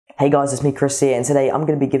Hey guys, it's me Chris here, and today I'm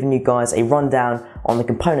going to be giving you guys a rundown on the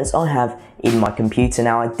components I have in my computer.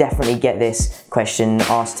 Now, I definitely get this question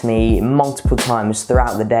asked to me multiple times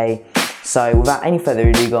throughout the day, so without any further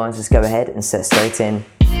ado guys, let's go ahead and set straight in.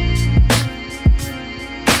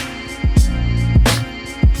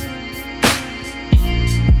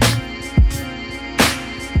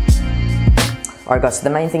 Alright guys, so the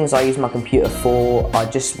main things I use my computer for are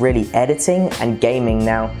just really editing and gaming.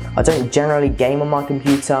 Now, I don't generally game on my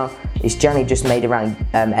computer, it's generally just made around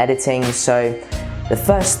editing. So the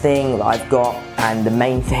first thing that I've got and the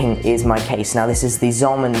main thing is my case. Now this is the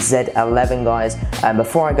Zalman Z11 guys.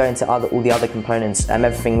 Before I go into all the other components,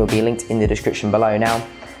 everything will be linked in the description below. Now,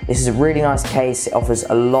 this is a really nice case. It offers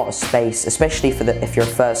a lot of space, especially if you're a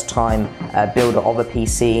first time builder of a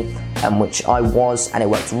PC, which I was, and it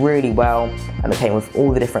worked really well. It came with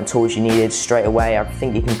all the different tools you needed straight away. I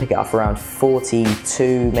think you can pick it up around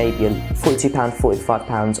 £42, maybe £42,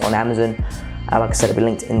 £45 on Amazon. Like I said, it'll be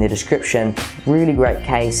linked in the description. Really great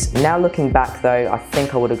case. Now looking back though, I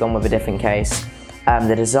think I would have gone with a different case.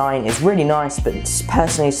 The design is really nice, but it's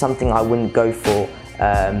personally something I wouldn't go for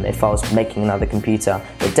if I was making another computer.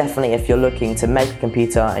 But definitely if you're looking to make a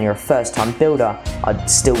computer and you're a first time builder, I'd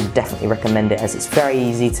still definitely recommend it, as it's very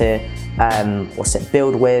easy to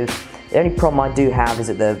build with. The only problem I do have is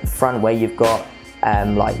at the front where you've got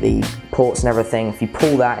like the ports and everything. If you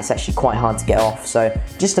pull that, it's actually quite hard to get off, so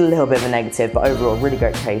just a little bit of a negative, but overall really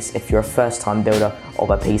great case if you're a first time builder of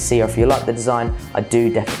a PC, or if you like the design, I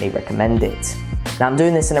do definitely recommend it. Now I'm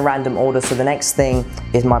doing this in a random order, so the next thing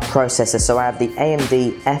is my processor. So I have the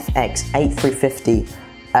AMD FX 8350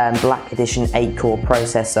 Black Edition 8-core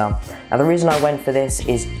processor. Now the reason I went for this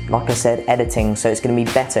is, like I said, editing, so it's going to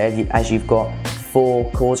be better as you've got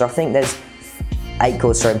 4 cores, or I think there's 8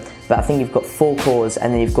 cores, sorry, but I think you've got 4 cores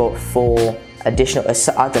and then you've got 4 additional,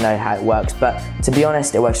 I don't know how it works, but to be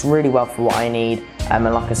honest, it works really well for what I need, and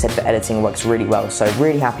like I said, for editing it works really well, so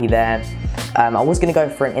really happy there. I was going to go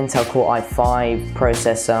for an Intel Core i5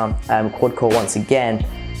 processor, quad core once again,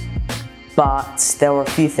 but there were a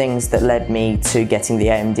few things that led me to getting the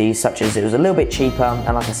AMD, such as it was a little bit cheaper,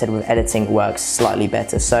 and like I said, with editing it works slightly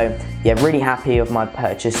better. So yeah, really happy with my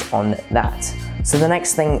purchase on that. So the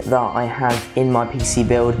next thing that I have in my PC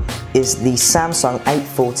build is the Samsung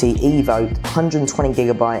 840 EVO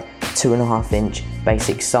 120GB 2.5-inch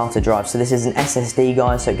basic SATA drive. So this is an SSD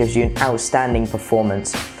guys, so it gives you an outstanding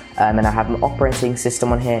performance. And I have an operating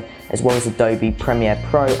system on here, as well as Adobe Premiere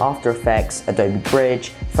Pro, After Effects, Adobe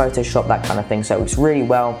Bridge, Photoshop, that kind of thing. So it works really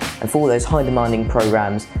well, and for all those high demanding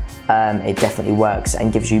programs, it definitely works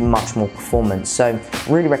and gives you much more performance. So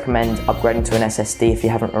really recommend upgrading to an SSD if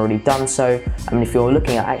you haven't already done so. I mean, if you're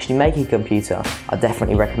looking at actually making a computer, I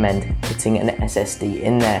definitely recommend putting an SSD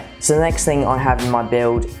in there. So the next thing I have in my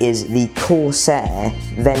build is the Corsair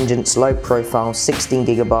Vengeance low profile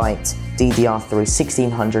 16GB DDR3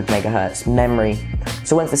 1600 MHz memory.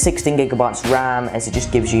 So I went for 16GB RAM, as it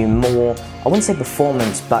just gives you more, I wouldn't say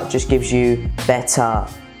performance, but just gives you better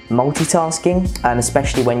multitasking,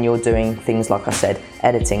 especially when you're doing things like I said,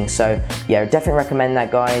 editing. So yeah, definitely recommend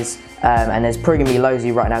that guys. And there's probably gonna be loads of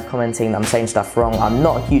you right now commenting that I'm saying stuff wrong. I'm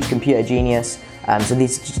not a huge computer genius, so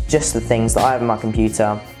these are just the things that I have in my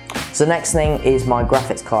computer. So the next thing is my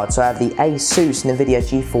graphics card. So I have the Asus Nvidia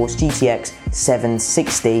GeForce GTX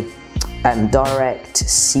 760 direct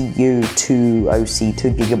CU2OC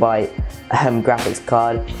 2GB graphics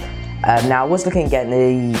card. Now I was looking at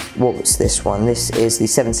getting the, what was this one? This is the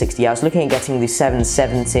 760. I was looking at getting the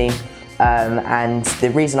 770, and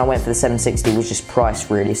the reason I went for the 760 was just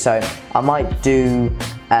price really. So I might do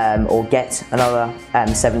or get another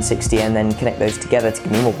 760 and then connect those together to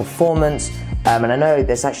give me more performance. And I know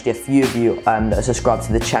there's actually a few of you that are subscribed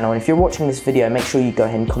to the channel, and if you're watching this video, make sure you go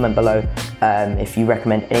ahead and comment below if you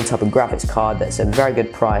recommend any type of graphics card that's a very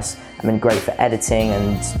good price, great for editing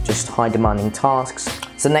and just high demanding tasks.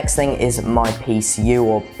 So the next thing is my PCU,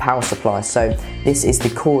 or power supply. So this is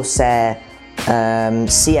the Corsair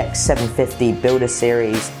CX750 Builder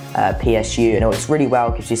Series PSU, and it works really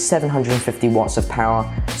well, gives you 750 watts of power,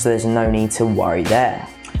 so there's no need to worry there.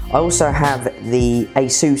 I also have the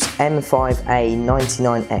Asus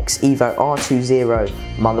M5A99X EVO R20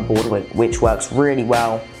 motherboard, which works really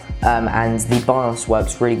well, and the BIOS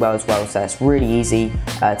works really well as well, so it's really easy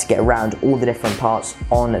to get around all the different parts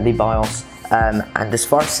on the BIOS. And as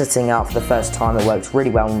far as setting up for the first time, it works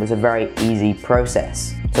really well and was a very easy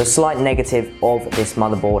process. So a slight negative of this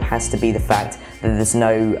motherboard has to be the fact that there's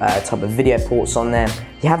no type of video ports on there.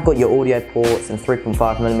 You have got your audio ports and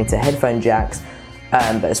 3.5mm headphone jacks,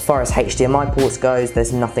 But as far as HDMI ports goes,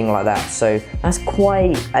 there's nothing like that. So that's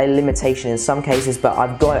quite a limitation in some cases, but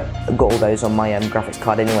I've got all those on my graphics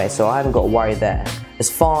card anyway, so I haven't got to worry there. As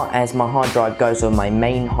far as my hard drive goes, on my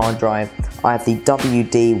main hard drive, I have the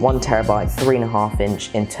WD 1TB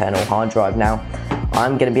 3.5-inch internal hard drive. Now,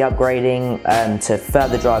 I'm going to be upgrading to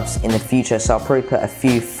further drives in the future, so I'll probably put a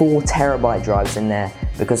few 4TB drives in there,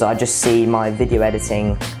 because I just see my video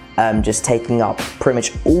editing just taking up pretty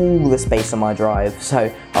much all the space on my drive.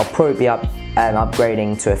 So I'll probably be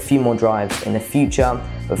upgrading to a few more drives in the future,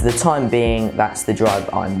 but for the time being, that's the drive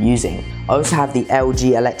I'm using. I also have the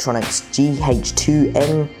LG Electronics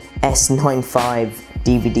GH2N-S95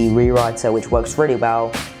 DVD rewriter, which works really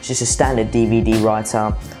well. It's just a standard DVD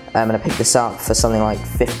writer. And I picked this up for something like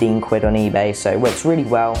 15 quid on eBay, so it works really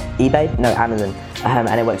well. eBay? No, Amazon.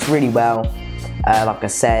 And it works really well, like I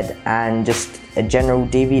said, and just a general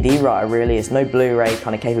DVD writer really. There's no Blu-ray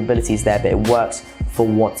kind of capabilities there, but it works for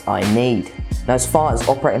what I need. Now, as far as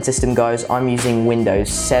operating system goes, I'm using Windows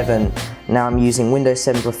 7. Now I'm using Windows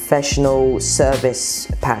 7 Professional Service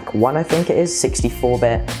Pack 1, I think it is,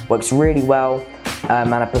 64-bit. Works really well,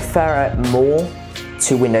 and I prefer it more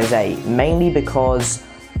to Windows 8, mainly because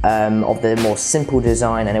of the more simple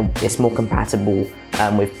design, and it's more compatible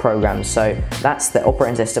with programs. So that's the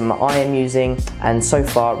operating system I am using, and so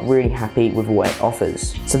far really happy with what it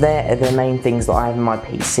offers. So there are the main things that I have in my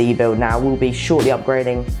PC build. Now we'll be shortly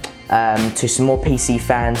upgrading to some more PC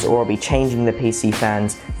fans, or I'll be changing the PC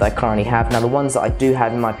fans that I currently have. Now the ones that I do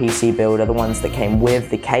have in my PC build are the ones that came with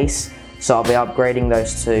the case, so I'll be upgrading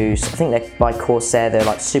those to, I think they're by Corsair, they're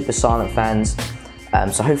like super silent fans.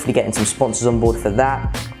 So hopefully getting some sponsors on board for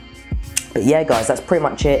that. But yeah guys, that's pretty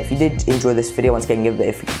much it. If you did enjoy this video, once again give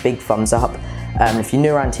it a big thumbs up. If you're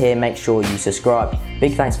new around here, make sure you subscribe.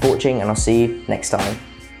 Big thanks for watching, and I'll see you next time.